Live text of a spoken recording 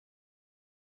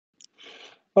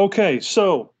Okay,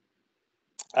 so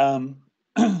um,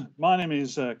 my name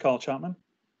is Carl Chapman.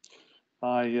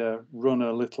 I run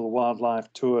a little wildlife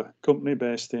tour company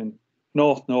based in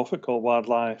North Norfolk called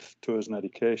Wildlife Tours and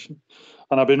Education,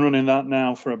 and I've been running that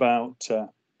now for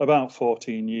about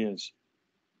 14 years.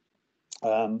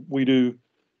 We do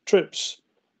trips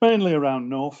mainly around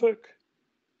Norfolk,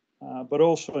 but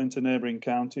also into neighbouring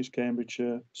counties,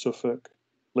 Cambridgeshire, Suffolk,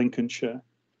 Lincolnshire,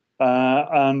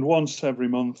 and once every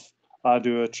month I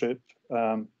do a trip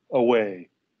away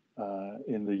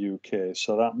in the UK.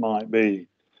 So that might be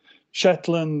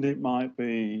Shetland, it might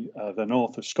be the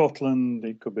north of Scotland,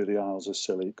 it could be the Isles of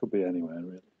Scilly, it could be anywhere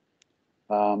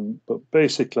really. But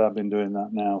basically, I've been doing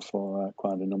that now for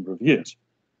quite a number of years.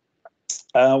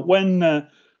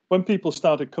 When people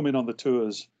started coming on the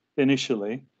tours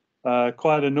initially,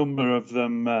 quite a number of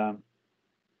them,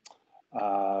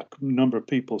 number of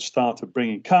people started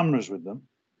bringing cameras with them,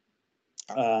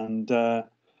 and I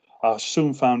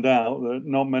soon found out that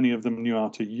not many of them knew how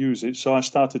to use it. So I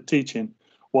started teaching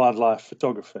wildlife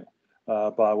photography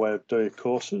by way of day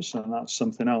courses, and that's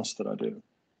something else that I do.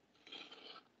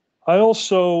 I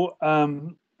also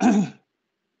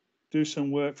do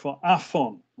some work for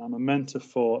AFON. I'm a mentor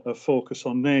for a focus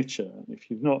on nature. If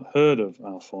you've not heard of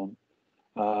AFON,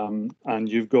 and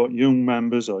you've got young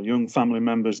members or young family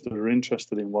members that are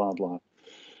interested in wildlife,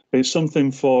 it's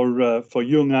something for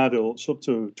young adults up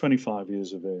to 25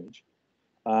 years of age.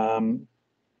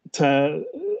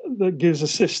 That gives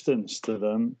assistance to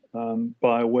them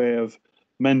by way of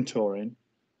mentoring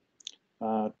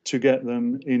to get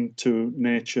them into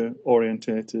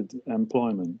nature-orientated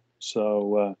employment.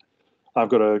 So I've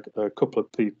got a couple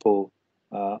of people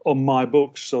on my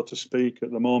books, so to speak,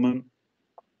 at the moment,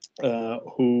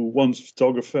 who one's a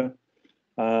photographer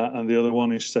and the other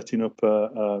one is setting up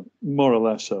more or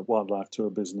less a wildlife tour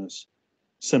business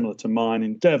similar to mine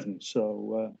in Devon.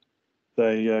 So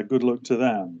good luck to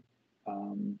them.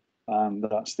 And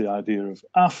that's the idea of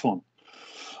AFON.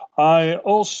 I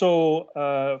also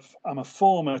am a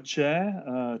former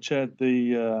chair, chaired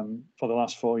for the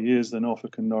last 4 years, the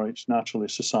Norfolk and Norwich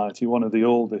Naturalist Society, one of the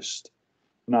oldest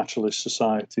naturalist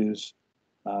societies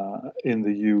in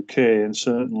the UK, and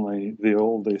certainly the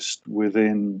oldest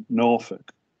within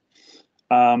Norfolk.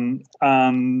 And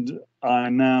I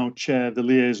now chair the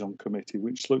liaison committee,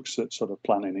 which looks at sort of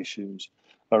planning issues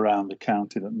around the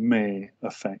county that may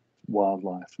affect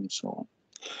wildlife and so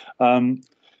on.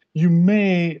 You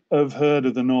may have heard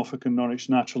of the Norfolk and Norwich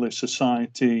Naturalist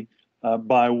Society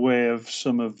by way of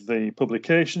some of the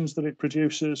publications that it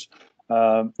produces,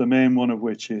 the main one of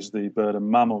which is the Bird and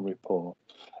Mammal Report.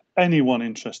 Anyone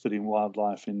interested in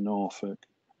wildlife in Norfolk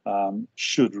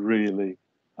should really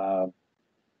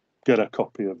get a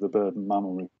copy of the Bird and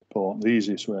Mammal Report. The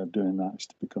easiest way of doing that is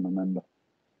to become a member.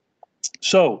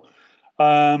 So,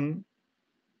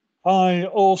 I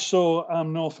also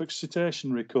am Norfolk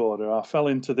Cetacean Recorder. I fell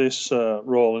into this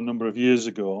role a number of years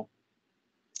ago.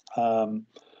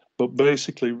 But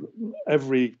basically,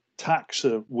 every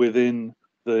taxa within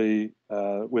the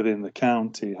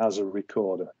county has a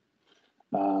recorder,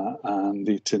 and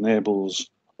it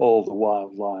enables all the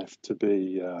wildlife to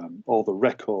be, all the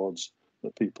records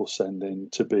that people send in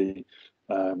to be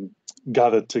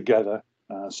gathered together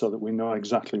so that we know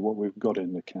exactly what we've got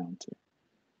in the county.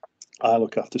 I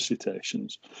look after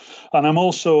cetaceans. And I'm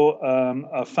also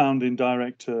a founding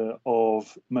director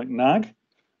of McNag,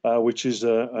 which is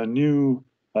a new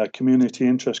community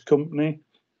interest company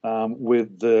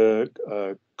with the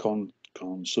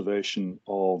conservation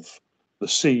of the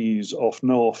seas off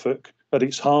Norfolk at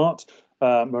its heart,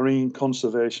 Marine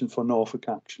Conservation for Norfolk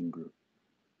Action Group.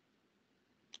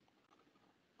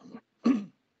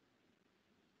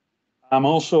 I'm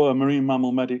also a marine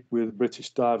mammal medic with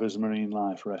British Divers Marine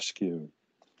Life Rescue.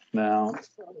 Now,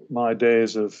 my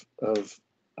days of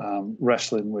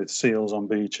wrestling with seals on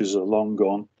beaches are long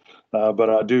gone, but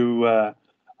I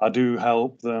do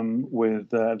help them with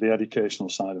the educational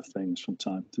side of things from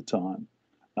time to time,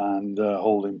 and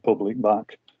holding public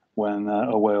back when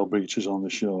a whale breaches on the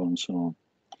shore and so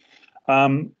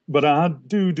on. But I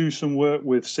do some work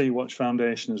with Sea-Watch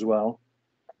Foundation as well.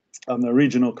 I'm the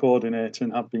regional coordinator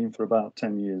and have been for about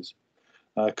 10 years,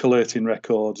 collating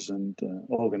records and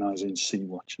organising sea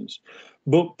watches.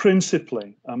 But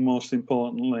principally, and most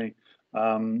importantly,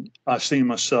 I see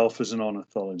myself as an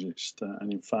ornithologist,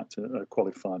 and in fact,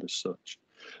 qualified as such.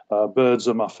 Birds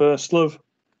are my first love,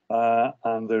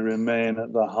 and they remain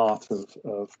at the heart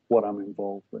of what I'm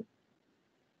involved with.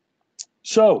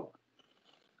 So,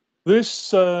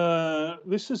 this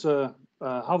is a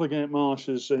Halvergate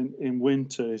Marshes in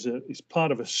winter is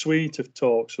part of a suite of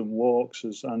talks and walks,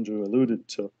 as Andrew alluded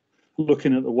to,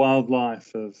 looking at the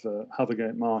wildlife of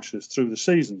Halvergate Marshes through the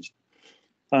seasons.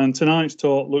 And tonight's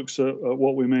talk looks at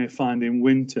what we may find in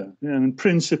winter. And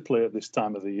principally at this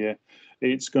time of the year,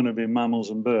 it's going to be mammals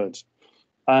and birds.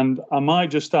 And I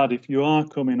might just add, if you are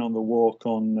coming on the walk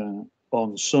on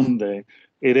Sunday,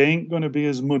 it ain't going to be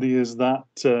as muddy as that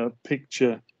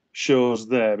picture shows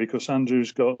there, because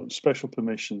Andrew's got special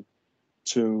permission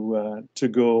to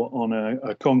go on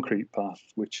a concrete path,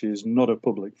 which is not a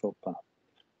public footpath,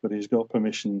 but he's got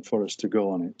permission for us to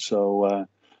go on it. So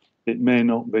it may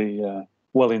not be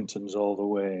Wellingtons all the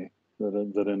way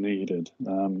that are needed.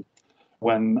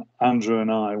 When Andrew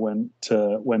and I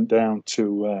went down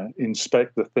to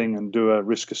inspect the thing and do a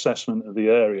risk assessment of the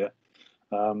area,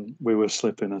 we were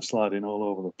slipping and sliding all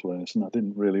over the place, and I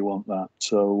didn't really want that.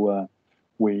 So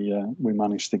we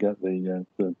managed to get the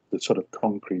sort of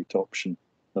concrete option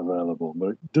available, but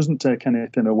it doesn't take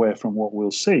anything away from what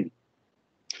we'll see.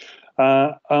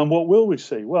 And what will we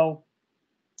see? Well,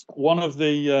 one of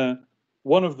the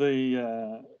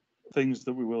things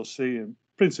that we will see are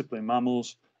principally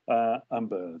mammals and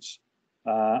birds.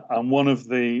 And one of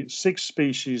the 6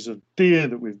 species of deer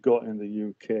that we've got in the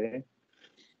UK,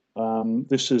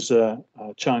 this is a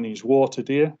Chinese water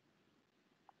deer.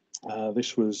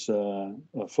 This was a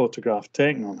photograph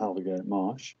taken on Halvergate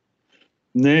Marsh,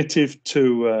 native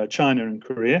to China and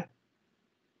Korea.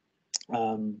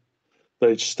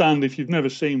 They stand, if you've never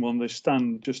seen one, they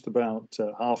stand just about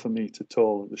half a metre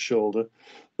tall at the shoulder.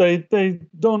 They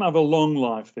don't have a long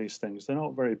life, these things. They're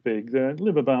not very big. They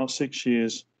live about 6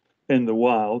 years in the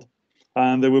wild.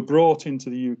 And they were brought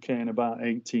into the UK in about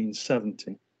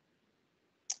 1870.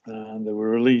 And they were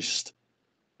released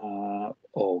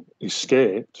or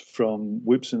escaped from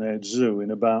Whipsonade Zoo in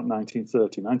about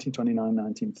 1929,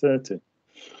 1930.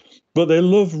 But they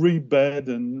love reed bed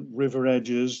and river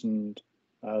edges and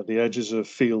the edges of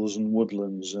fields and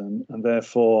woodlands, and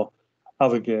therefore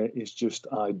Halvergate is just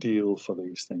ideal for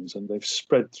these things, and they've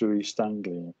spread through East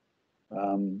Anglia.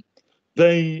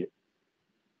 They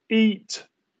eat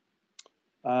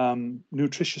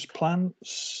nutritious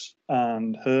plants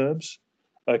and herbs,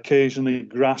 occasionally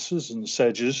grasses and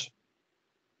sedges.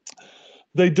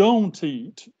 They don't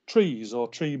eat trees or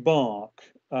tree bark,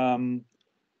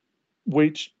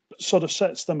 which sort of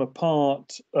sets them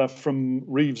apart from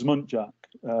Reeves muntjac,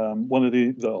 one of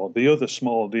the other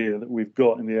small deer that we've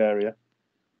got in the area.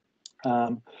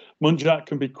 Muntjac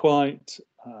can be quite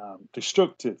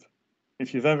destructive.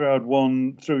 If you've ever had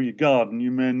one through your garden,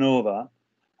 you may know that.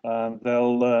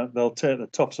 They'll take the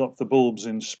tops off the bulbs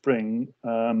in spring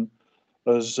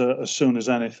as soon as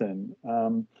anything,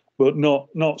 but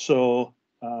not so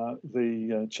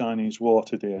the Chinese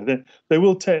water deer. They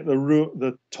will take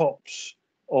the tops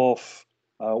off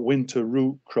winter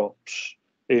root crops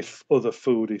if other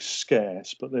food is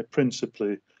scarce, but they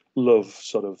principally love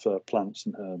sort of plants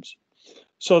and herbs.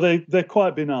 So they're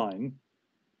quite benign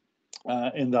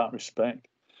in that respect.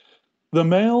 The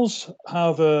males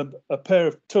have a pair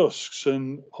of tusks,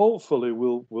 and hopefully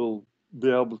we'll be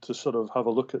able to sort of have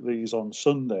a look at these on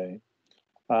Sunday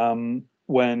when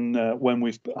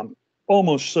I'm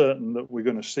almost certain that we're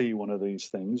going to see one of these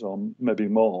things, or maybe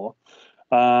more,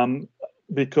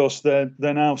 because they're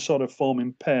now sort of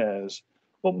forming pairs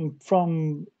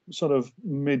from sort of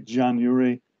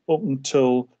mid-January up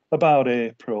until about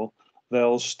April.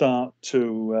 They'll start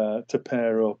to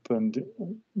pair up and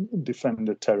defend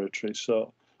the territory.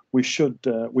 So we should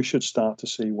start to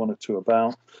see one or two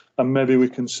about, and maybe we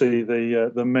can see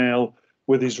the male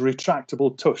with his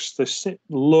retractable tusks. They sit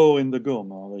low in the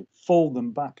gum, or they fold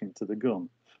them back into the gum,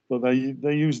 but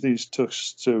they use these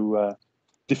tusks to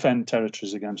defend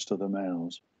territories against other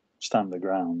males, stand the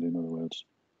ground, in other words.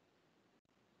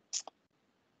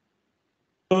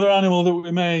 Another animal that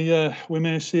we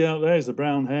may see out there is the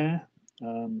brown hare.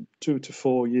 2 to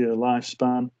 4 year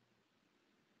lifespan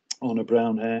on a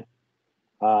brown hare.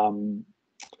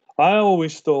 I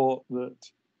always thought that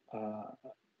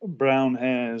brown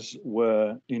hares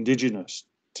were indigenous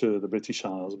to the British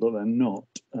Isles, but they're not.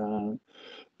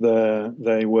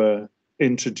 They were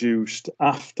introduced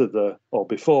after or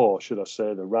before, should I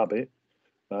say, the rabbit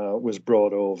was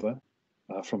brought over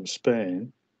from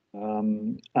Spain.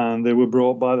 And they were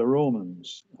brought by the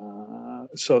Romans.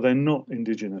 So they're not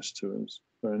indigenous to us.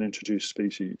 They're an introduced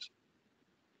species.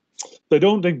 They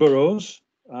don't dig burrows.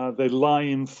 They lie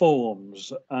in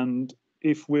forms. And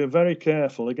if we're very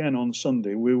careful, again on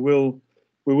Sunday, we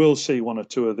will see one or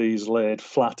two of these laid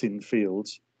flat in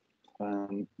fields.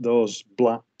 And those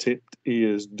black-tipped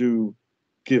ears do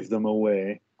give them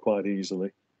away quite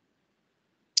easily.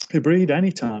 They breed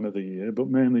any time of the year, but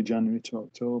mainly January to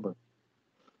October.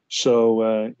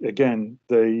 So again,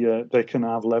 they can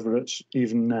have leverets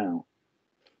even now.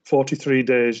 43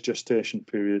 days gestation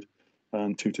period,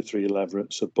 and 2 to 3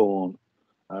 leverets are born.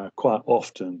 Quite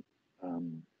often,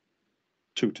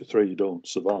 2 to 3 don't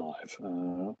survive.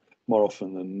 More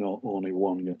often than not, only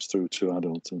one gets through to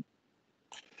adulthood.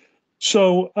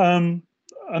 So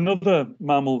another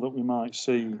mammal that we might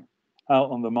see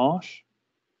out on the marsh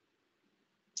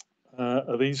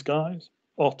are these guys,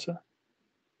 otter.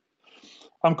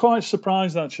 I'm quite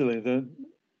surprised actually that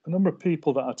a number of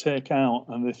people that I take out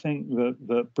and they think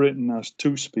that Britain has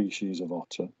 2 species of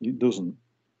otter. It doesn't.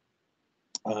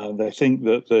 They think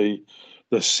that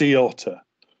the sea otter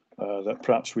that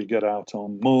perhaps we get out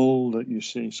on Mull, that you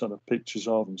see sort of pictures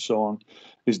of and so on,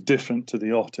 is different to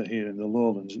the otter here in the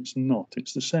lowlands. It's not.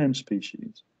 It's the same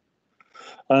species.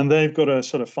 And they've got a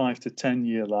sort of 5 to 10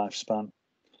 year lifespan,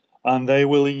 and they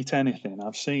will eat anything.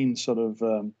 I've seen sort of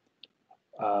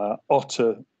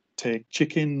otter take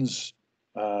chickens,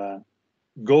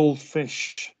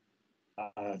 goldfish,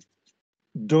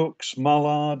 ducks,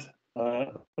 mallard,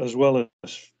 as well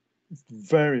as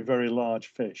very, very large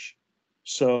fish.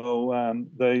 So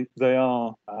they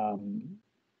are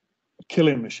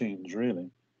killing machines,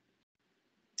 really,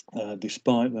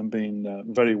 despite them being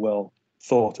very well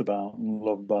thought about and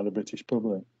loved by the British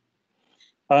public.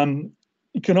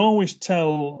 You can always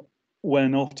tell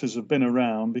when otters have been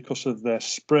around because of their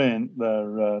spraint,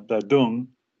 their dung,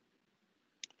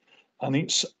 and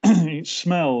it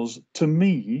smells, to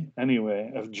me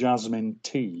anyway, of jasmine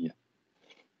tea.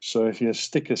 So if you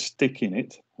stick a stick in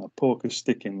it, or poke a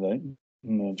stick in there,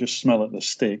 and just smell at the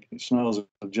stick, it smells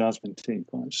of jasmine tea,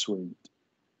 quite sweet.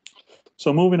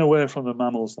 So moving away from the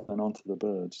mammals and onto the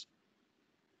birds.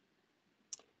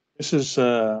 This is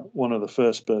one of the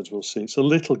first birds we'll see. It's a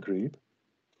little grebe,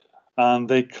 and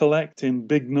they collect in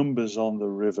big numbers on the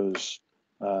rivers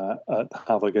at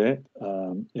Halvergate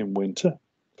in winter.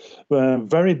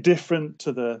 Very different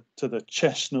to the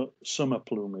chestnut summer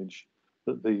plumage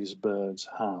that these birds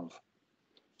have.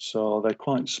 So they're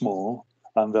quite small,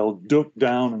 and they'll duck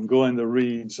down and go in the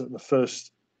reeds at the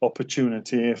first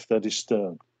opportunity if they're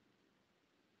disturbed.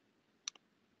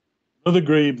 Another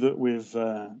grebe that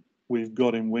we've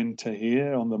got in winter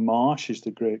here on the marsh is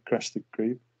the great crested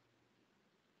grebe.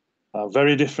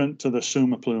 Very different to the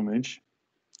summer plumage,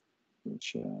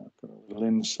 which I've got a little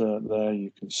insert there.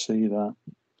 You can see that.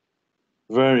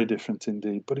 Very different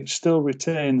indeed, but it still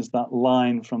retains that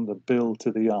line from the bill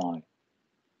to the eye.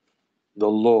 The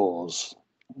laws,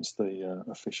 that's the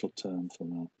official term for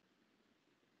that.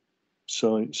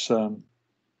 So it's, well,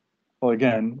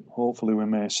 again, hopefully we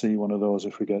may see one of those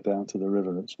if we get down to the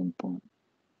river at some point.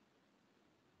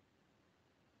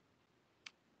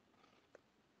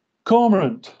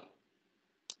 Cormorant,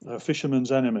 a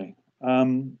fisherman's enemy.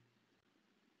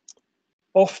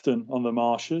 Often on the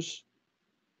marshes,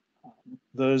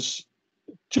 there's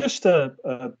just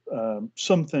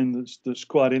something that's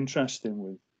quite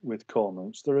interesting with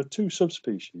cormorants. There are 2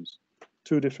 subspecies,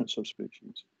 2 different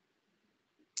subspecies.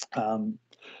 And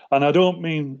I don't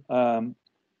mean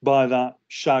by that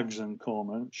shags and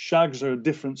cormorants. Shags are a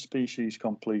different species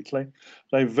completely.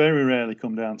 They very rarely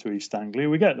come down to East Anglia.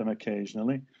 We get them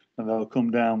occasionally, and they'll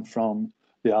come down from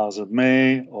the Isles of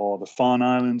May or the Farne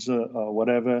Islands or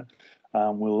whatever.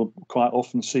 And we'll quite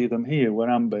often see them here where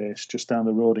I'm based, just down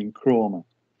the road in Cromer.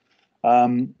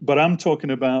 But I'm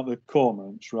talking about the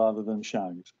cormorants rather than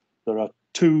shags. There are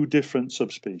 2 different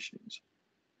subspecies.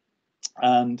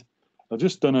 And I've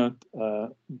just done a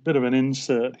bit of an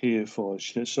insert here for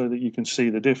you so that you can see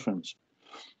the difference.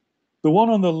 The one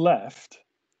on the left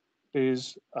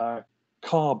is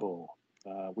carbo,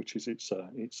 which is its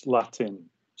Latin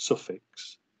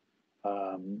suffix.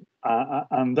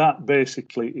 And that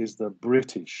basically is the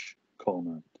British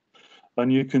cormorant.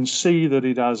 And you can see that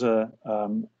it has a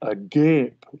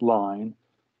gape line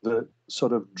that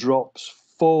sort of drops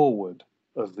forward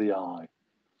of the eye,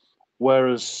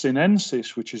 whereas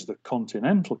sinensis, which is the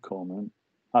continental cormorant,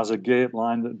 has a gape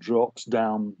line that drops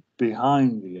down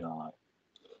behind the eye.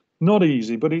 Not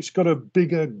easy, but it's got a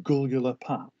bigger gullular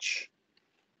patch.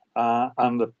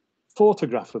 And the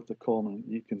photograph of the cormorant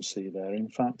you can see there, in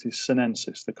fact, is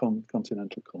sinensis, the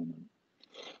continental cormorant,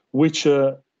 which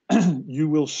you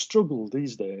will struggle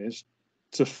these days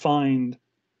to find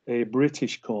a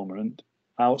British cormorant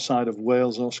outside of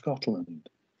Wales or Scotland.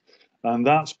 And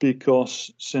that's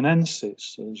because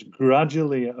sinensis has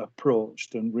gradually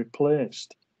approached and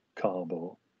replaced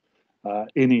carbo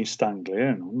in East Anglia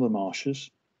and on the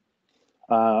marshes,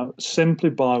 simply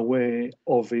by way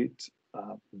of it,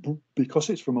 because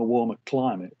it's from a warmer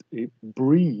climate, it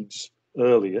breeds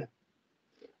earlier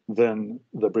than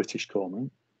the British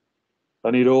cormorant.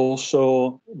 And it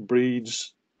also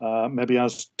breeds, maybe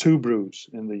has 2 broods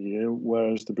in the year,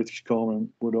 whereas the British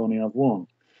cormorant would only have 1.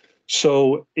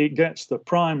 So it gets the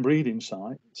prime breeding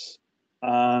sites,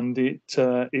 and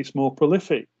it's more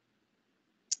prolific.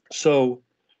 So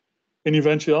in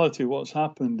eventuality, what's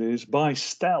happened is, by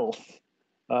stealth,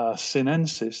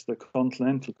 sinensis, the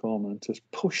continental cormorant, has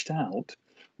pushed out,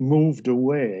 moved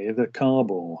away the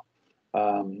carbo,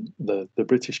 the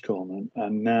British cormorant,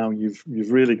 and now you've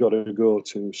really got to go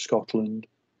to Scotland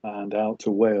and out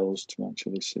to Wales to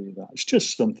actually see that. It's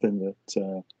just something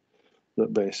that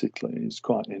that basically is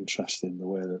quite interesting, the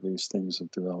way that these things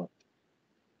have developed.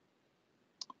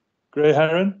 Grey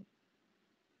heron.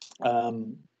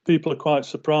 People are quite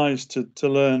surprised to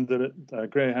learn that a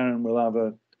grey heron will have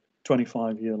a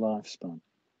 25-year lifespan,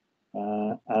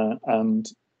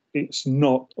 and it's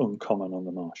not uncommon on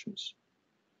the marshes.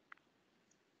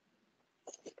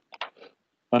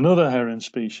 Another heron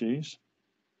species,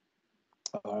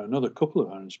 another couple of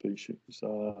heron species,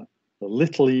 the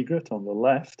little egret on the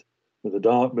left with the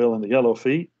dark bill and the yellow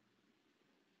feet,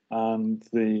 and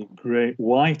the great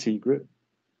white egret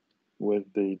with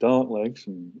the dark legs,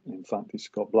 and in fact it's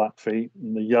got black feet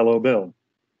and the yellow bill.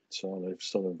 So they've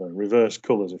sort of reversed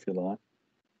colours, if you like.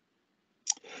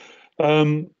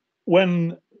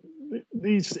 When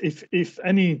these, if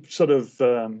any sort of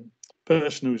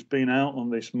person who's been out on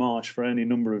this marsh for any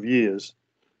number of years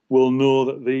will know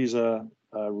that these are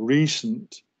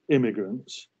recent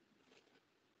immigrants,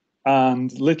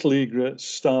 and little egrets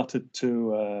started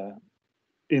to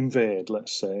invade,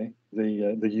 let's say,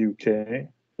 the UK.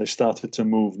 They started to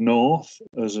move north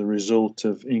as a result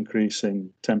of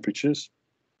increasing temperatures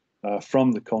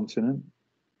from the continent.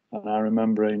 And I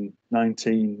remember in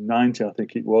 1990, I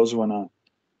think it was, when I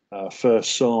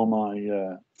first saw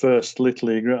my first little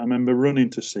egret, I remember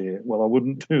running to see it. Well, I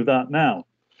wouldn't do that now.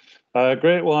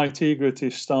 Great white egret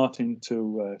is starting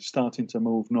to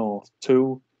move north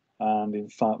too, and in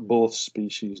fact, both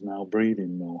species now breed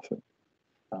in Norfolk.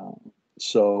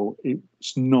 So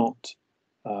it's not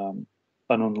an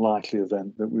unlikely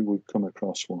event that we would come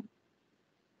across one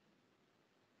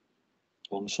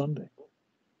on Sunday.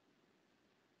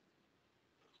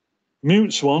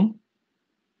 Mute swan,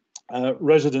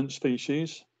 resident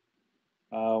species,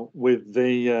 with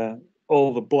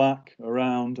all the black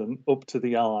around and up to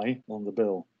the eye on the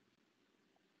bill.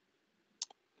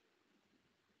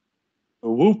 A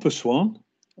whooper swan,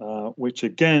 which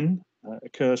again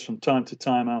occurs from time to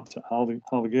time out at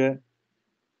Halvergate,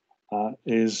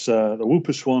 is the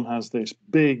whooper swan has this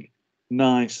big,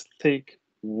 nice, thick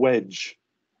wedge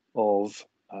of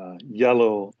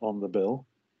yellow on the bill,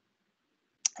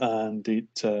 and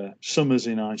it summers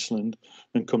in Iceland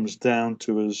and comes down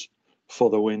to us for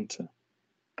the winter.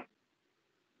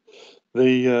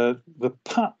 The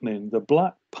patterning, the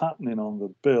black patterning on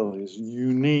the bill, is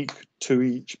unique to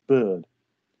each bird,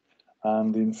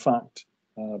 and in fact,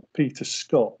 Peter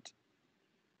Scott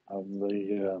of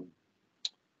the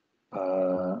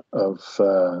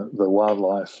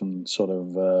Wildlife and sort of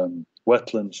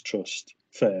Wetlands Trust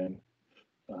fame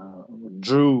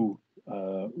drew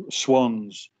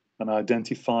swans and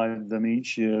identified them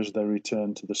each year as they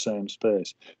returned to the same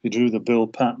space. He drew the bill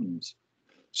patterns,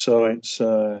 so it's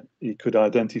he could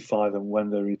identify them when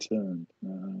they returned.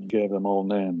 Gave them all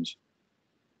names.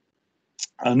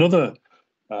 Another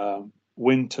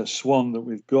winter swan that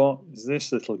we've got is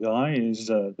this little guy, is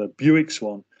the Buick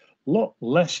swan. A lot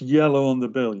less yellow on the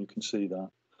bill, you can see that.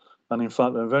 And in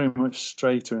fact, they're very much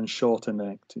straighter and shorter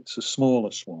necked. It's a smaller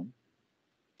swan,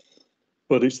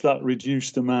 but it's that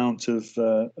reduced amount of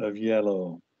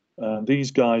yellow.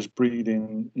 These guys breed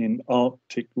in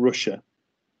Arctic Russia,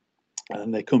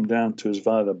 and they come down to us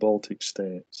via the Baltic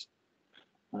states.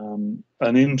 And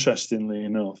interestingly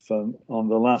enough, on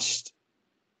the last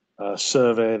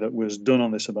survey that was done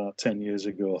on this about 10 years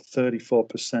ago,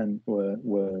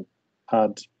 34%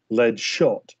 had lead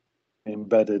shot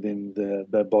embedded in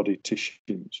their body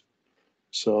tissues.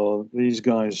 So these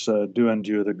guys do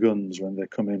endure the guns when they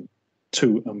come in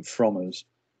to and from us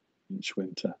each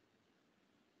winter.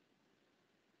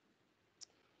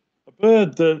 A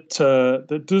bird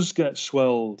that does get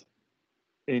swelled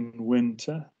in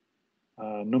winter,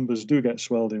 numbers do get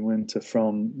swelled in winter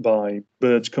by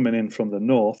birds coming in from the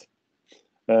north,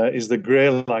 is the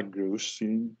grey-lag goose. You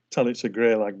can tell it's a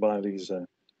grey-lag by the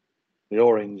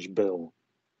orange bill.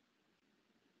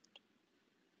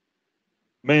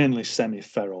 Mainly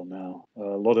semi-feral now.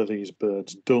 A lot of these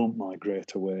birds don't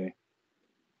migrate away.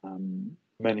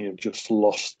 Many have just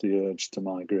lost the urge to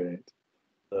migrate.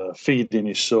 Feeding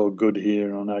is so good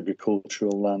here on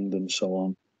agricultural land and so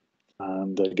on.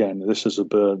 And again, this is a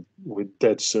bird with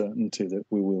dead certainty that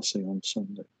we will see on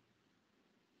Sunday.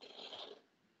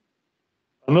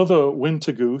 Another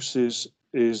winter goose is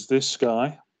this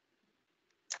guy,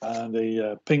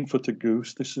 the pink-footed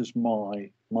goose. This is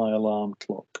my alarm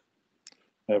clock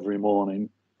every morning.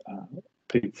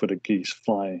 Pink-footed geese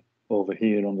fly over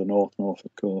here on the North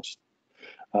Norfolk coast.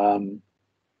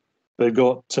 They've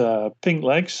got pink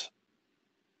legs,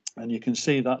 and you can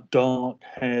see that dark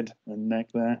head and neck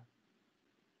there.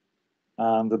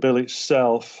 And the bill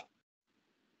itself,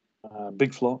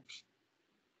 big flocks.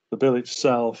 The bill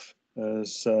itself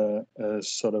is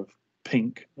sort of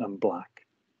pink and black.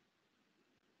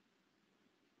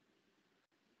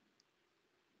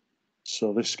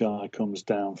 So this guy comes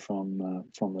down from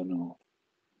the north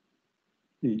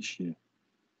each year.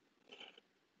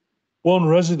 One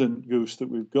resident goose that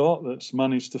we've got that's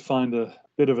managed to find a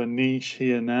bit of a niche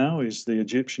here now is the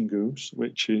Egyptian goose,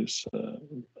 which is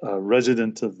a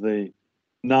resident of the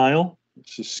Nile.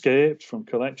 It's escaped from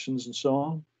collections and so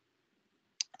on.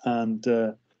 And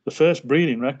the first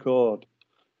breeding record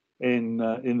in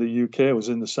the UK was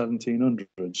in the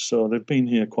 1700s, so they've been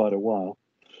here quite a while.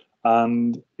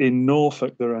 And in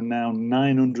Norfolk, there are now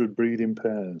 900 breeding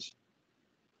pairs.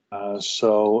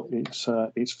 So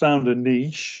it's found a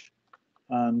niche,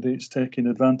 and it's taking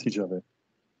advantage of it.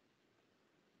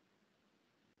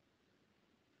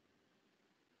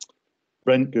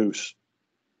 Brent goose.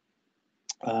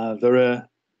 There are,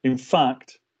 in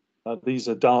fact, these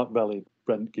are dark-bellied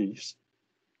Brent geese.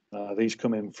 These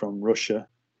come in from Russia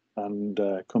and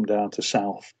come down to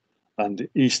South and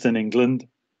Eastern England.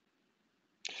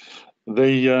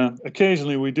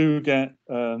 Occasionally we do get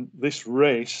this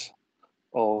race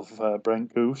of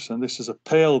Brent goose, and this is a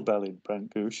pale-bellied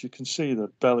Brent goose. You can see the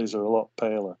bellies are a lot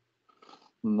paler,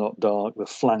 not dark. The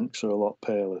flanks are a lot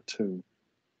paler too.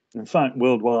 In fact,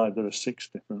 worldwide there are 6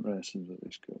 different races of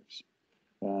this goose,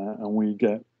 and we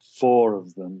get 4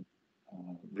 of them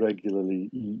regularly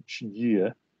each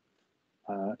year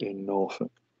in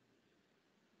Norfolk.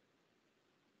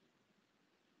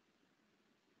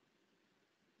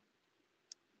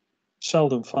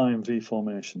 Seldom find V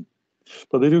formation,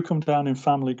 but they do come down in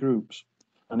family groups,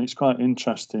 and it's quite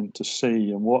interesting to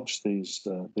see and watch these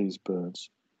birds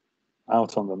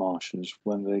out on the marshes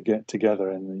when they get together,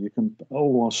 and you can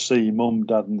almost see mum,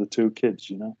 dad, and the 2 kids.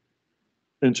 You know,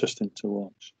 interesting to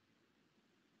watch.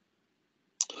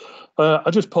 I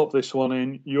just popped this one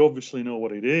in. You obviously know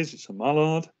what it is. It's a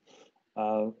mallard.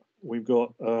 We've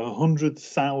got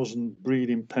 100,000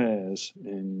 breeding pairs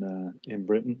in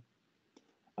Britain.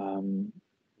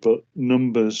 But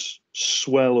numbers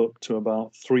swell up to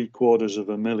about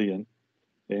 750,000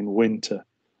 in winter,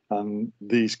 and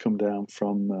these come down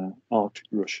from Arctic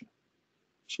Russia.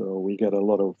 So we get a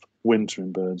lot of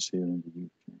wintering birds here in the UK.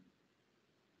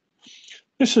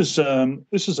 This is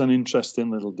an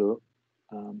interesting little duck.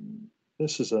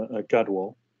 This is a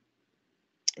gadwall.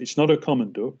 It's not a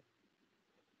common duck.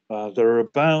 There are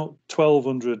about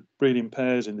 1,200 breeding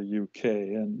pairs in the UK,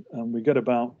 and we get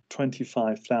about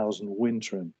 25,000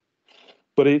 wintering.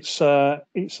 But it's a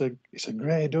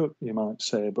grey duck, you might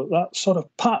say. But that sort of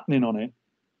patterning on it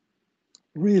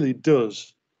really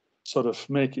does sort of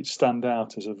make it stand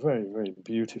out as a very, very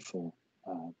beautiful,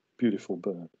 beautiful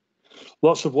bird.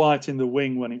 Lots of white in the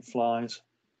wing when it flies,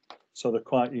 so they're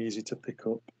quite easy to pick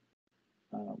up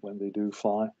when they do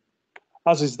fly.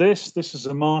 As is this. This is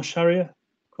a marsh harrier,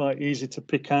 quite easy to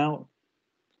pick out.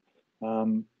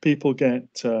 People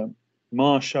get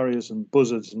marsh harriers and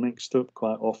buzzards mixed up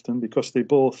quite often because they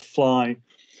both fly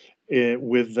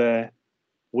with their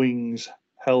wings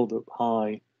held up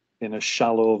high in a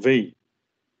shallow V.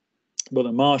 But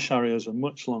the marsh harriers are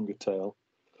much longer tail,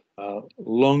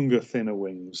 longer, thinner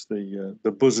wings.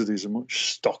 The buzzard is a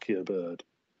much stockier bird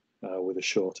with a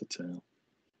shorter tail.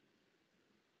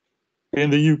 In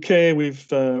the UK,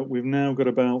 we've now got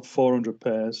about 400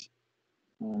 pairs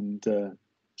and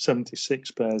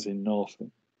 76 pairs in Norfolk,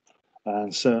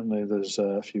 and certainly there's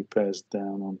a few pairs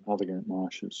down on Halvergate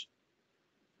Marshes.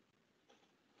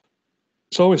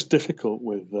 It's always difficult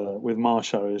with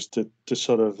marsh harriers to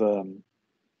sort of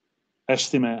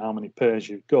estimate how many pairs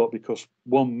you've got, because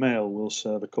one male will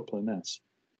serve a couple of nests.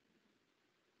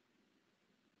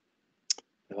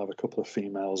 They'll have a couple of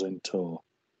females in tow.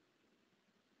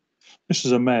 This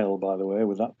is a male, by the way,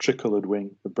 with that tricoloured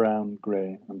wing, the brown,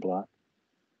 grey and black.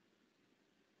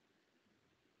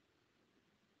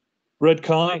 Red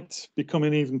kite,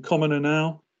 becoming even commoner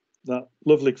now. That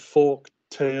lovely forked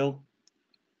tail.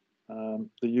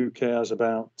 The UK has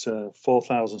about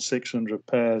 4,600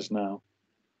 pairs now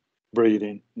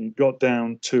breeding. It got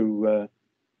down to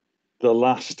the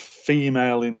last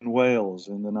female in Wales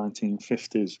in the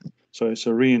 1950s. So it's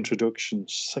a reintroduction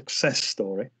success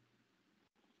story.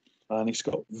 And it's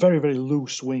got very, very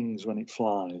loose wings when it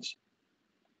flies.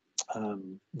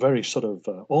 Very sort of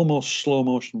almost slow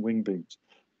motion wing beats.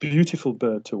 Beautiful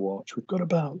bird to watch. We've got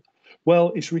about,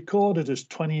 well, it's recorded as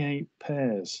 28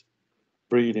 pairs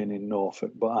breeding in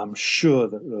Norfolk, but I'm sure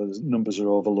that those numbers are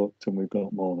overlooked and we've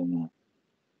got more than that.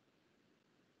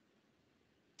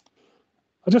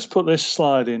 I just put this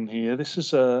slide in here. This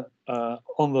is on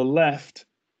the left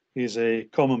is a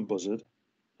common buzzard.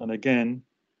 And again,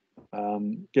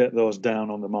 get those down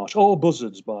on the marsh. All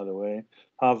buzzards, by the way,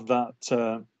 have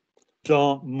that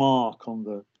dark mark on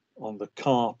the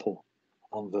carpal,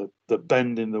 on the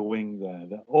bend in the wing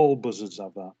there. All buzzards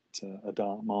have that a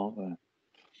dark mark there.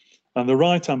 And the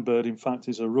right-hand bird, in fact,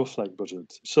 is a rough-legged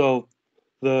buzzard. So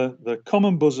the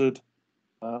common buzzard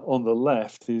on the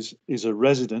left is a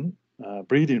resident,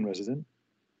 breeding resident,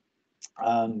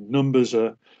 and numbers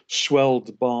are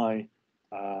swelled by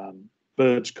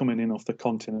birds coming in off the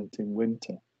continent in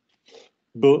winter.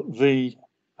 But the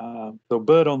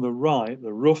bird on the right,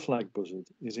 the rough-legged buzzard,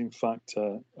 is in fact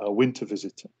a winter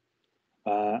visitor,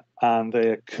 and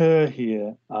they occur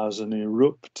here as an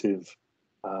eruptive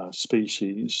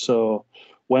species. So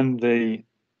when the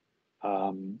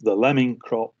lemming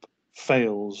crop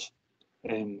fails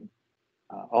in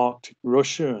Arctic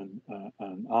Russia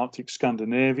and Arctic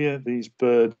Scandinavia, these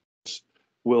birds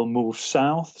will move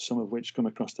south, some of which come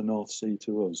across the North Sea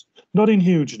to us. Not in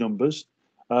huge numbers,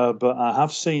 but I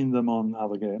have seen them on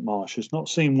Halvergate Marshes. Not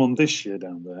seen one this year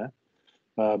down there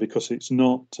because it's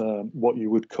not what you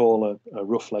would call a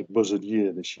rough-legged buzzard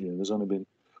year this year. There's only been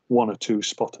one or two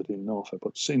spotted in Norfolk,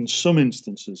 but in some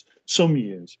instances, some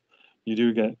years, you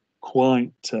do get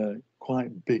quite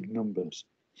big numbers.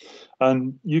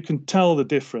 And you can tell the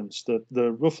difference that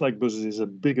the rough-legged buzzard is a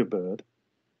bigger bird,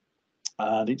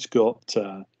 and it's got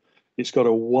a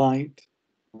white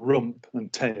rump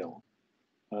and tail,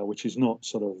 which is not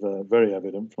sort of very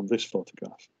evident from this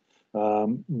photograph.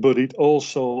 But it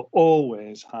also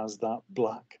always has that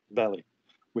black belly,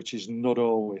 which is not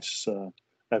always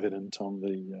evident on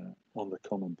the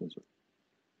common buzzard.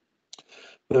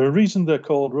 The reason they're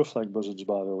called rough-legged buzzards,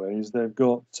 by the way, is they've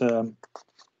got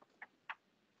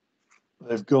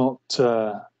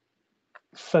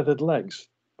feathered legs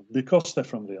because they're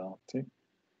from the Arctic,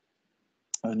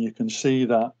 and you can see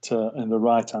that in the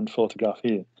right-hand photograph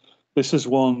here. This is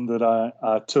one that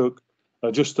I took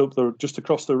just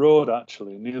across the road,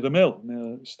 actually, near the mill,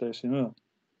 near Stracey Mill.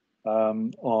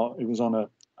 Or it was on a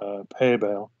hay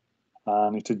bale,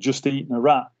 and it had just eaten a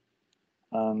rat,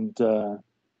 and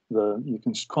you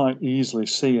can quite easily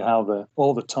see how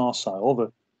all the tarsi, all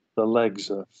the legs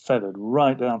are feathered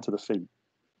right down to the feet,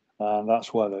 and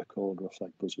that's why they're called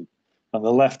rough-legged buzzard. And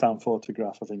the left-hand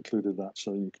photograph, I've included that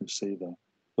so you can see the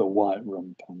white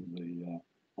rump on the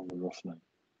rough leg,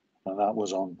 and that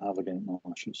was on Halvergate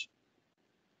Marshes.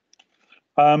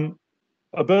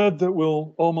 A bird that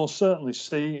we'll almost certainly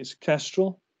see is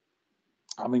kestrel.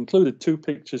 I've included two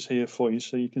pictures here for you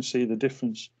so you can see the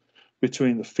difference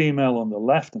between the female on the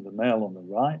left and the male on the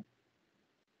right.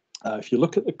 If you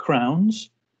look at the crowns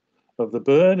of the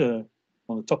bird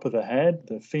on the top of the head,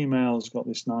 the female's got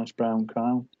this nice brown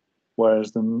crown,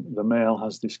 whereas the male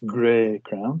has this grey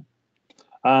crown.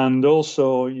 And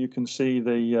also you can see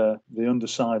the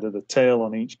underside of the tail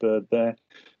on each bird there.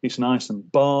 It's nice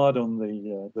and barred on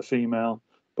the female,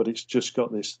 but it's just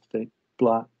got this thick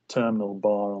black terminal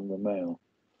bar on the male.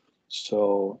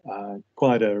 So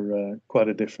quite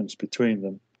a difference between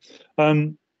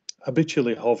them.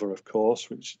 Habitually hover, of course,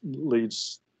 which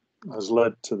has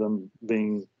led to them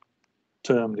being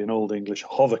termed in Old English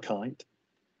hoverkite.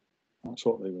 That's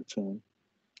what they were termed.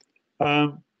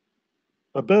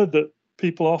 A bird that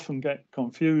people often get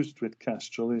confused with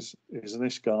kestrel is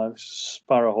this guy,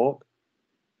 sparrowhawk.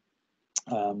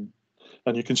 And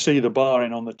you can see the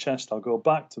barring on the chest. I'll go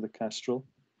back to the kestrel,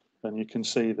 and you can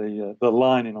see the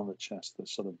lining on the chest, the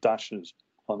sort of dashes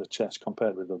on the chest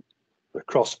compared with the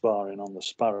crossbarring on the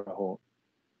sparrowhawk.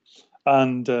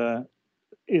 And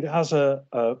it has a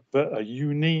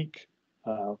unique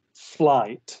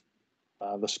flight.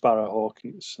 The sparrowhawk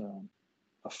is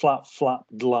a flat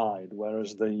glide,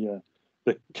 whereas the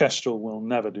kestrel will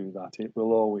never do that. It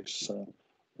will always,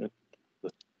 the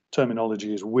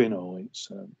terminology is winnow.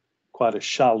 It's quite a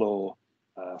shallow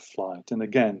flight. And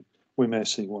again, we may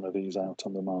see one of these out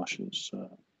on the marshes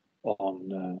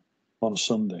on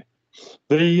Sunday.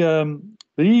 The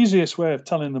easiest way of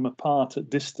telling them apart at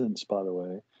distance, by the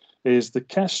way, is the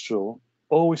kestrel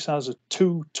always has a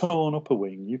two-tone upper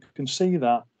wing. You can see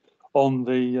that on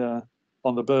the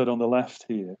bird on the left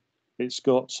here. it's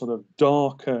got sort of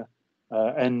darker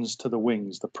ends to the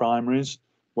wings, the primaries,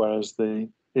 whereas the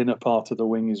inner part of the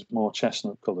wing is more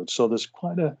chestnut coloured. So there's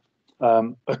quite a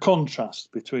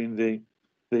contrast between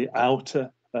the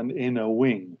outer and inner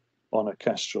wing on a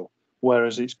kestrel,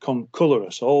 whereas it's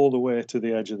concolorous all the way to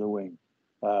the edge of the wing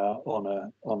on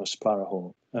a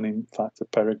sparrowhawk, and in fact a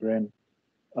peregrine,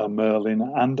 a merlin,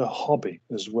 and a hobby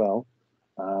as well.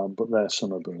 But they're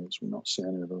summer birds. We're not seeing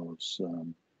any of those.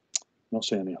 Not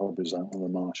seeing any hobbies out on the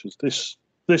marshes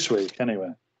this week,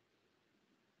 anyway.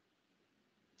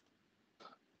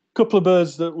 Couple of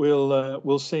birds that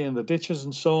we'll see in the ditches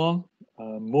and so on.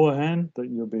 Moorhen that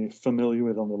you'll be familiar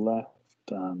with on the left,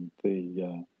 and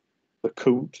the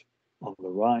coot on the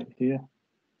right here.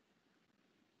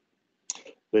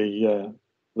 The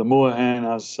moorhen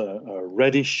has a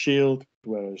reddish shield,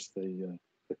 whereas the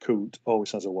coot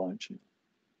always has a white shield.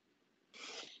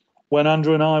 When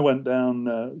Andrew and I went down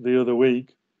the other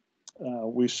week,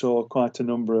 we saw quite a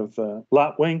number of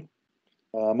lapwing.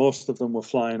 Most of them were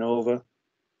flying over.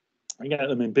 I get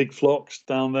them in big flocks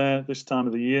down there this time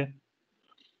of the year.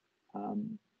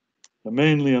 They're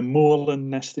mainly a moorland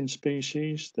nesting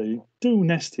species. They do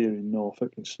nest here in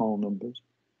Norfolk in small numbers.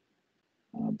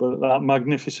 But that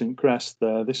magnificent crest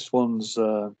there, this one's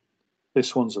a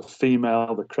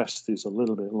female. The crest is a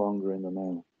little bit longer in the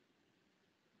male.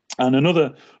 And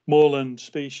another moorland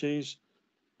species,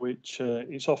 which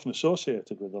is often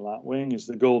associated with the lapwing, is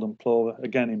the golden plover,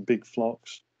 again in big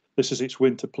flocks. This is its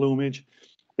winter plumage.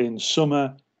 In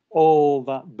summer, all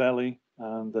that belly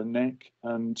and the neck,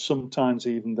 and sometimes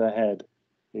even the head,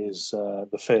 is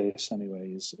the face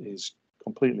anyway, is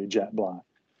completely jet black.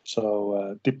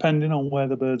 So depending on where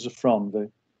the birds are from,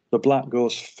 the black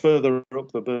goes further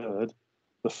up the bird,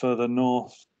 the further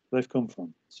north they've come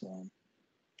from. So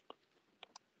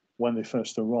when they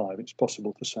first arrive, it's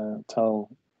possible to tell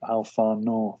how far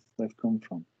north they've come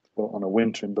from. But on a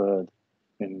wintering bird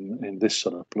in this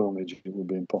sort of plumage, it would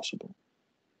be impossible.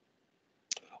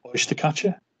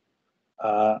 Oystercatcher,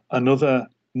 another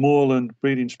moorland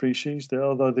breeding species,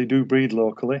 although they do breed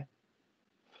locally.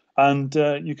 And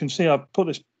you can see I've put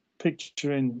this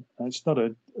picture in. It's not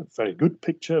a very good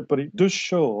picture, but it does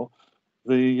show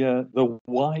the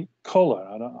white collar.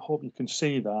 And I hope you can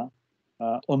see that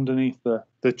underneath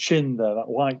the chin there, that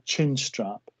white chin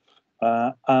strap.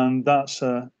 And that's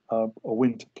a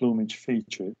winter plumage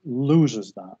feature. It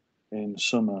loses that in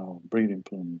summer or breeding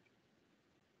plumage.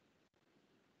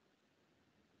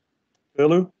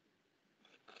 Curlew,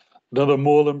 another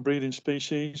moorland breeding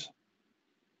species,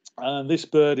 and this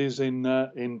bird is in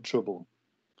trouble.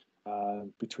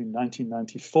 Between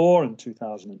 1994 and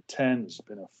 2010, there's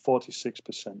been a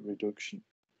 46% reduction.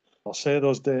 I'll say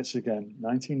those dates again: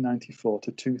 1994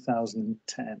 to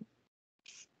 2010,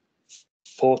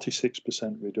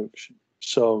 46% reduction.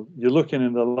 So you're looking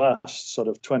in the last sort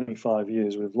of 25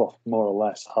 years, we've lost more or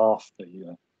less half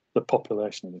the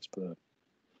population of this bird.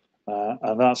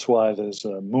 And that's why there's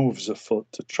moves afoot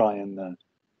to try and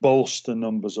bolster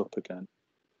numbers up again.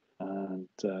 And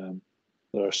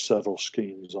there are several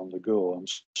schemes on the go, and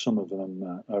some of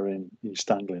them are in East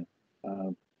Anglia,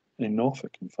 in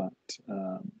Norfolk, in fact,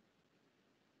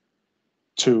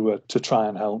 to try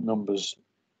and help numbers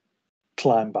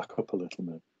climb back up a little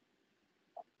bit.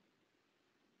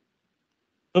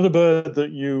 Another bird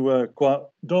that you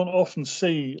don't often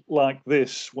see like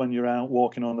this when you're out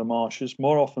walking on the marshes.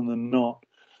 More often than not,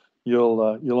 you'll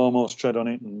almost tread on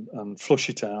it and flush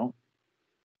it out.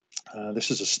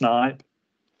 This is a snipe.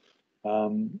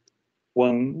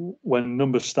 When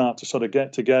numbers start to sort of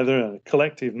get together, a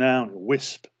collective noun, a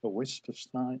wisp of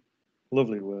snipe.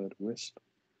 Lovely word, wisp.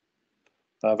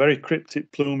 Very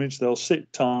cryptic plumage. They'll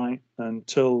sit tight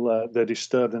until they're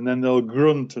disturbed, and then they'll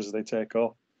grunt as they take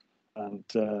off and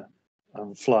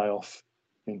fly off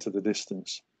into the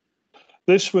distance.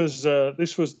 This was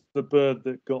the bird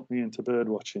that got me into bird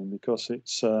watching, because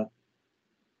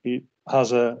it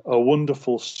has a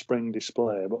wonderful spring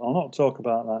display. But I'll not talk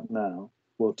about that now.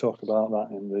 We'll talk about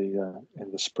that in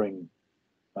the spring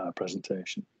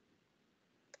presentation.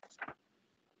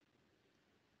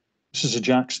 This is a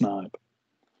jacksnipe.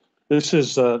 This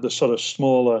is the sort of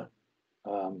smaller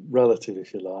relative,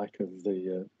 if you like, of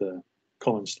the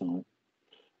common snipe.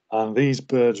 And these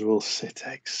birds will sit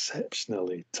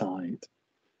exceptionally tight.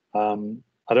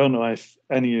 I don't know if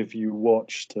any of you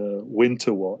watched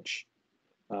Winter Watch,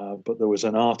 but there was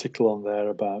an article on there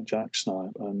about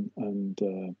jacksnipe, and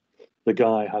the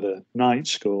guy had a night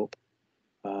scope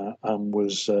and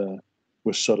was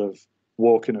sort of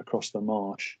walking across the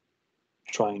marsh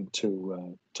trying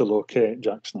to locate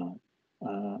jacksnipe,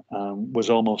 and was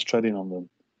almost treading on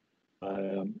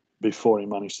them. before he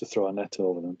managed to throw a net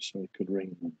over them so he could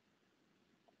ring them.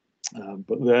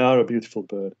 But they are a beautiful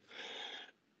bird.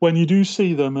 When you do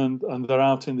see them and they're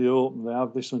out in the open, they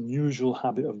have this unusual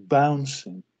habit of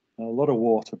bouncing. A lot of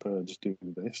water birds do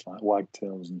this, like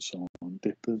wagtails and so on,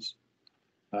 dippers.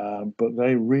 But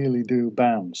they really do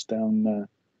bounce down there,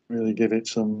 really give it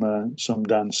some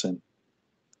dancing.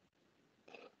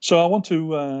 So I want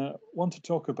to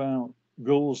talk about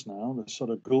gulls now, the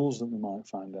sort of gulls that we might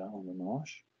find out on the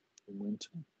marsh in winter.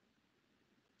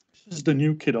 This is the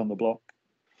new kid on the block.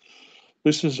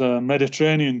 This is a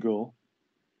Mediterranean gull,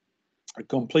 a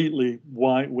completely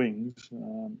white wings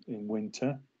in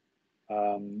winter.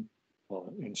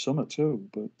 Well, in summer too,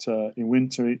 but in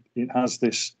winter it has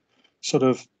this sort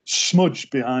of smudge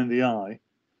behind the eye.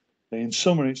 In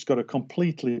summer it's got a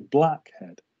completely black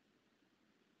head.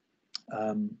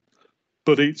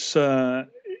 But it's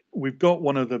we've got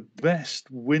one of the best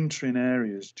wintering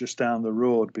areas just down the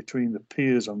road between the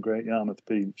piers on Great Yarmouth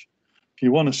Beach. If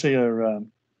you want to see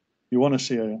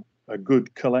a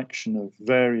good collection of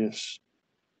various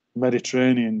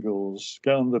Mediterranean gulls,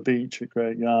 get on the beach at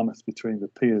Great Yarmouth between the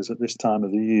piers at this time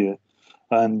of the year,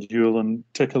 and you'll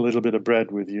take a little bit of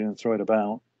bread with you and throw it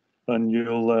about, and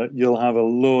you'll have a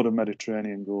load of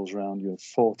Mediterranean gulls around you,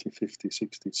 40, 50,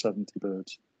 60, 70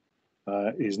 birds.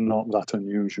 Is not that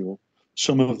unusual.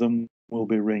 Some of them will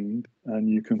be ringed, and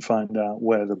you can find out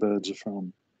where the birds are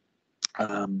from.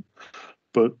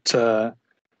 But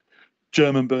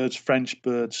German birds, French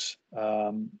birds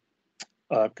are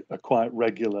quite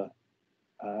regular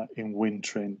in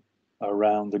wintering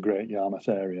around the Great Yarmouth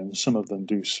area, and some of them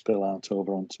do spill out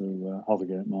over onto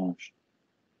Halvergate Marsh.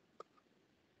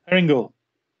 Herring gull,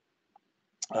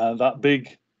 that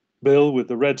big bill with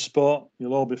the red spot,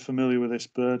 you'll all be familiar with this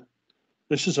bird.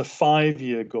 This is a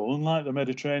 5-year gull, unlike the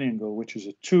Mediterranean gull, which is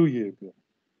a 2-year gull.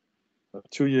 A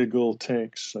 2-year gull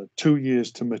takes 2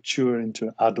 years to mature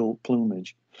into adult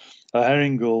plumage. A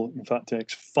herring gull, in fact,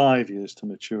 takes 5 years to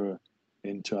mature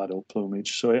into adult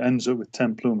plumage. So it ends up with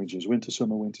 10 plumages, winter,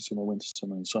 summer, winter, summer, winter,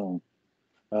 summer, and so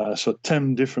on. So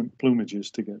 10 different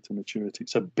plumages to get to maturity.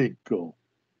 It's a big gull,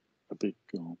 a big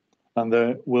gull. And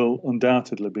there will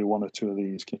undoubtedly be 1 or 2 of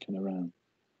these kicking around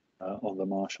on the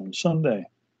marsh on Sunday.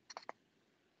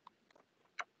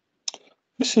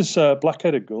 This is a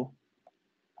black-headed gull.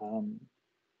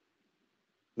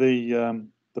 The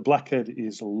blackhead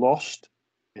is lost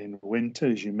in winter,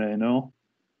 as you may know.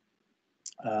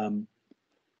 And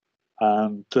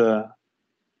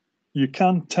you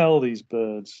can tell these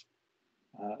birds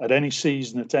at any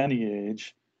season, at any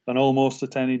age, and almost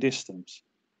at any distance.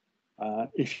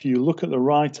 If you look at the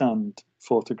right-hand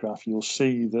photograph, you'll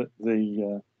see that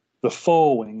the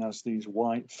forewing has these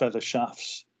white feather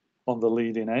shafts on the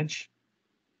leading edge,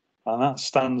 and that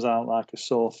stands out like a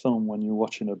sore thumb when you're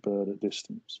watching a bird at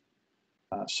distance.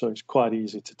 So it's quite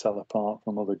easy to tell apart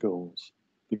from other gulls,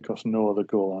 because no other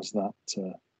gull has that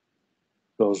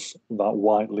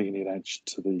white leaning edge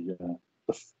to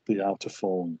the outer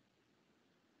forewing.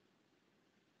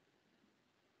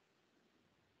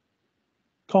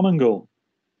 Common gull,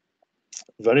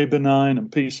 very benign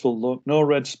and peaceful look. No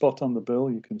red spot on the bill,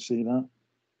 you can see that.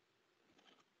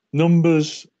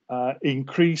 Numbers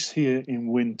increase here in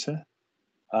winter,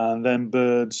 and then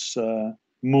birds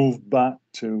move back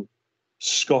to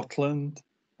Scotland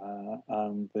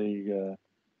and the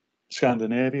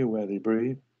Scandinavia, where they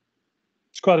breed.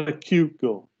 It's quite a cute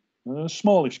gull, a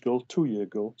smallish gull, 2-year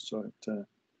gull, so it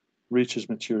reaches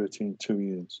maturity in 2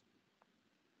 years.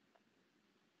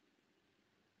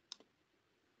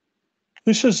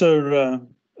 This is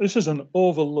an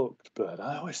overlooked bird.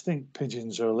 I always think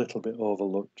pigeons are a little bit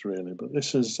overlooked, really, but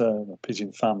this is a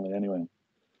pigeon family anyway.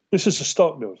 This is a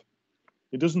stock dove.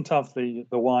 It doesn't have the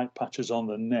white patches on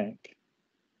the neck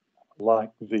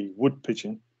like the wood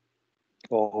pigeon,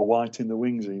 or white in the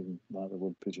wings even, like the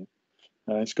wood pigeon.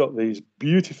 It's got these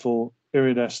beautiful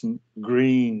iridescent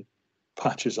green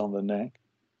patches on the neck,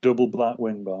 double black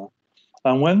wing bar,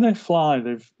 and when they fly,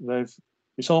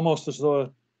 it's almost as though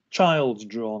a child's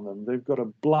drawn them. They've got a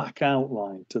black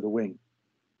outline to the wing.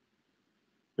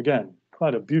 Again,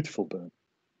 quite a beautiful bird.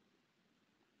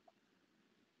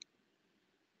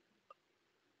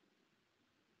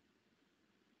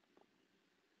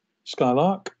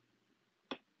 Skylark,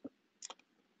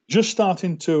 just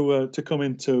starting to come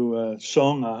into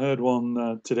song. I heard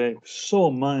one today, so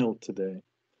mild today,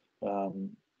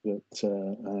 that a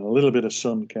little bit of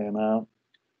sun came out,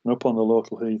 and up on the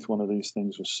local heath, one of these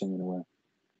things was singing away.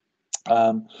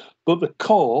 But the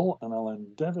call, and I'll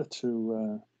endeavour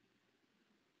to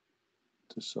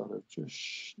sort of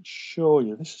just show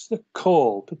you, this is the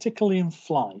call, particularly in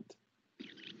flight.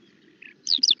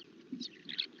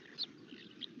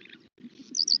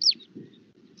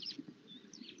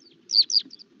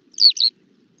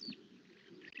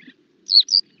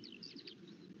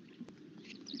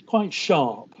 quite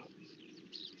sharp.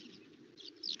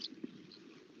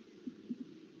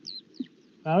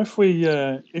 Now, if we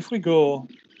go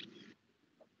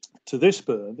to this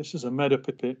bird, this is a meadow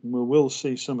pipit, and we will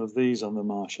see some of these on the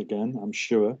marsh again, I'm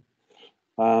sure.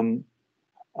 I'd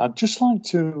just like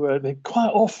to, they're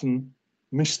quite often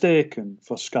mistaken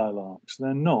for skylarks.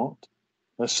 They're not.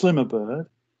 They're a slimmer bird,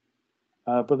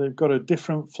 but they've got a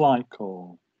different flight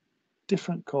call,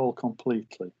 different call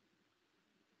completely.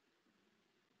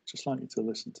 Just like you to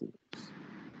listen to this.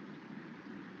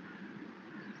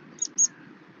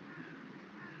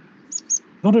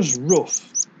 Not as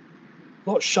rough, a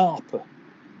lot sharper,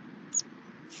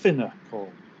 thinner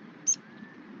call.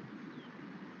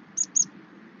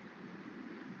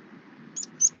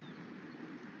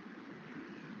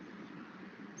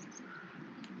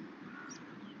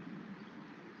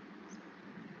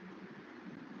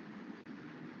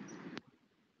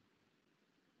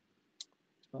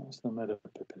 That's the meadow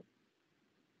pipit.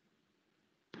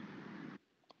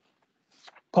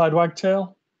 Pied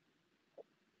wagtail.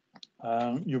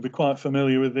 You'll be quite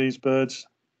familiar with these birds.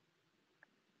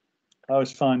 I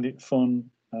always find it fun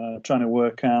trying to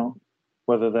work out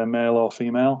whether they're male or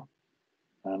female,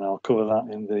 and I'll cover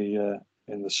that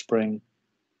in the spring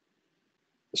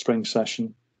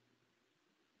session.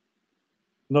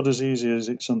 Not as easy as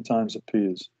it sometimes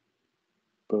appears,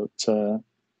 but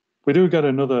we do get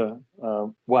another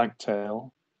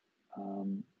wagtail.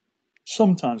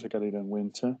 Sometimes we get it in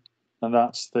winter, and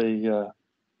that's the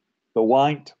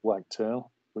white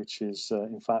wagtail, which is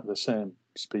in fact the same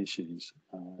species.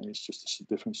 It's just a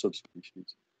different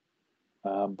subspecies.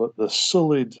 But the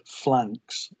sullied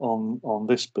flanks on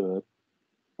this bird,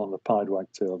 on the pied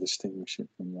wagtail, distinguish it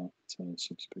from that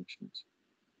subspecies.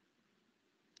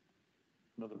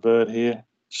 Another bird here,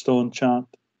 stone chat.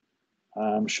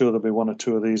 I'm sure there'll be one or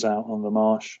two of these out on the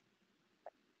marsh.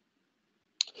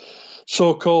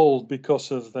 So called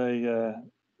because of their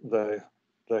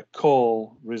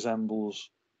call resembles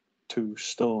two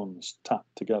stones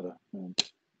tapped together.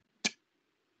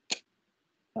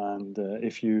 And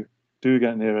if you do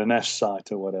get near a nest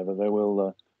site or whatever,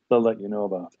 they'll let you know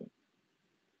about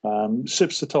it.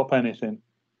 Sips atop anything.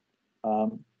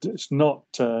 It's not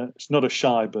a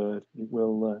shy bird. It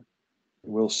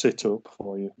will sit up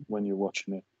for you when you're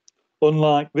watching it.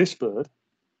 Unlike this bird,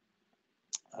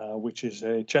 which is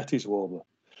a Chetty's warbler.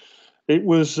 It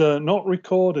was not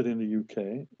recorded in the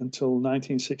UK until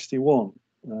 1961,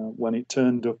 when it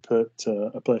turned up at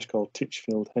a place called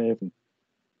Titchfield Haven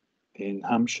in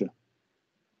Hampshire.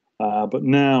 But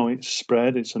now it's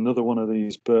spread. It's another one of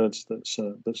these birds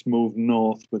that's moved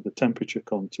north with the temperature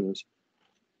contours.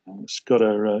 It's got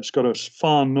as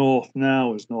far north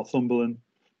now as Northumberland.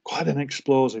 Quite an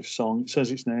explosive song. It says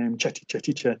its name, Chetty,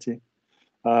 Chetty, Chetty.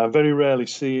 Very rarely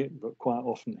see it, but quite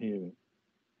often hear it.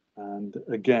 And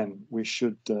again, we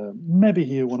should maybe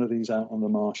hear one of these out on the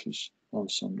marshes on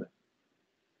Sunday.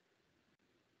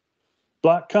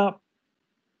 Blackcap,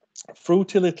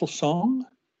 fruity little song,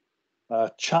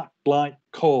 chat-like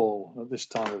call at this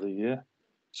time of the year.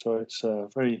 So it's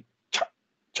very chat,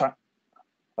 chat.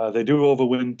 They do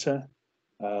overwinter.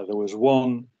 There was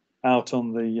one out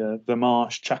on the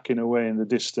marsh chacking away in the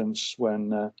distance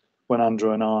when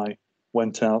Andrew and I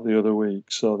went out the other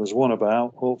week. So there's one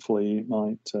about. Hopefully it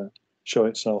might show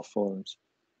itself for us.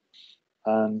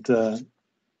 And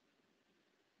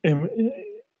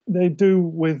they do,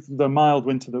 with the mild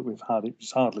winter that we've had,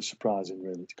 it's hardly surprising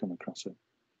really to come across it.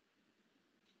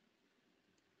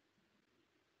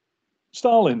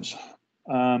 Starlings,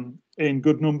 in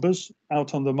good numbers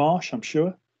out on the marsh, I'm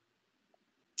sure.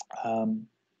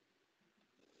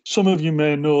 Some of you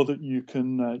may know that you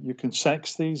can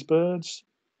sex these birds.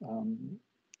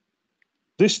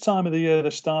 This time of the year,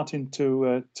 they're starting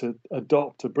to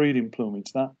adopt a breeding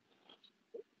plumage. That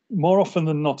more often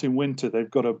than not in winter, they've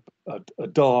got a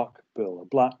dark bill, a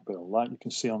black bill, like you can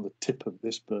see on the tip of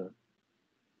this bird.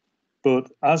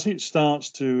 But as it starts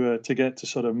to get to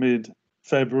sort of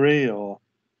mid-February or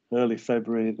early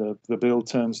February, the bill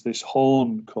turns this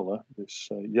horn colour, this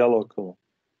yellow colour.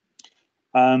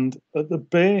 And at the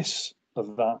base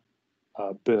of that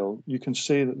bill, you can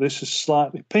see that this is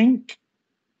slightly pink.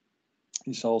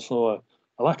 It's also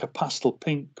like a pastel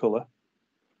pink colour.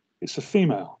 It's a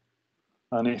female.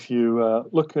 And if you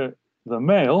look at the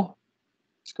male,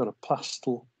 it's got a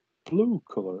pastel blue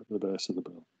colour at the base of the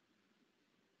bill.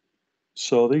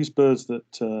 So these birds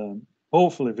that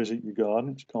hopefully visit your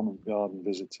garden, it's common garden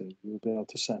visiting, you'll be able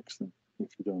to sex them if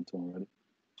you don't already.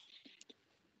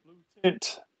 Blue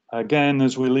tit, again,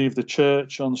 as we leave the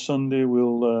church on Sunday,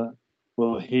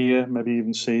 we'll hear, maybe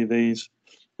even see these.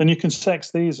 And you can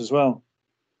sex these as well.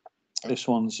 This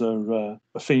one's a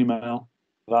female.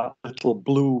 That little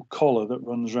blue collar that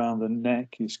runs around the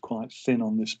neck is quite thin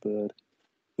on this bird.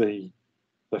 The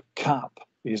cap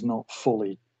is not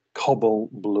fully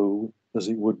cobalt blue as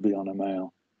it would be on a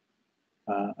male.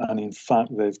 And in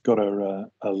fact, they've got a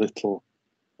little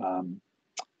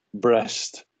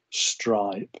breast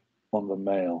stripe on the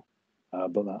male,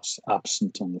 but that's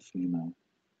absent on the female.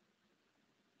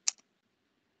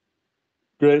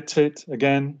 Great tit,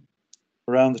 again,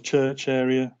 around the church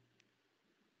area.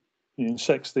 You can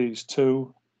sex these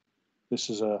two. This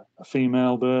is a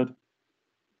female bird.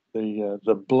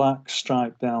 The black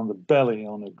stripe down the belly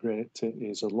on a great tit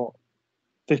is a lot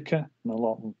thicker and a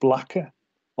lot blacker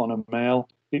on a male.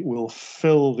 It will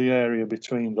fill the area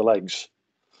between the legs.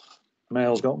 The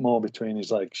male's got more between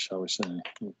his legs, shall we say.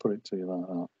 We'll put it to you like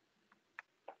that.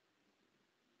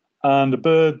 And a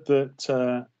bird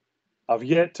that I've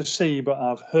yet to see, but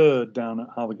I've heard down at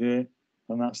Halvergate,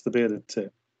 and that's the bearded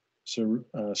tit. It's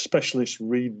a specialist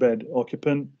reed bed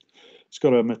occupant. It's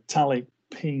got a metallic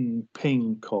ping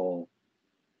call.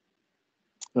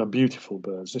 They're beautiful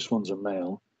birds. This one's a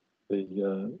male.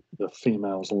 The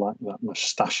females lack that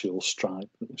moustachial stripe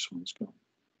that this one's got.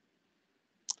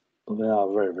 But they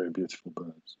are very, very beautiful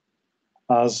birds,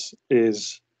 as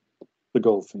is the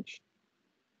goldfinch.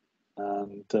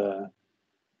 And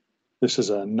this is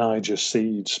a Niger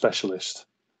seed specialist.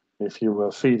 If you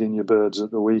were feeding your birds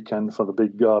at the weekend for the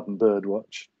big garden bird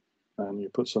watch and you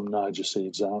put some Niger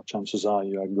seeds out, chances are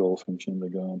you had goldfinch in the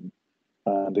garden.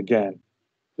 And again,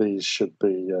 these should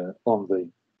be on the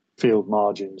field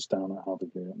margins down at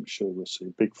Halvergate. I'm sure we'll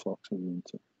see big flocks in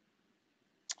winter.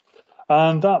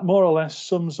 And that more or less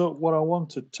sums up what I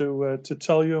wanted to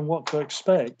tell you and what to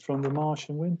expect from the marsh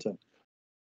in winter.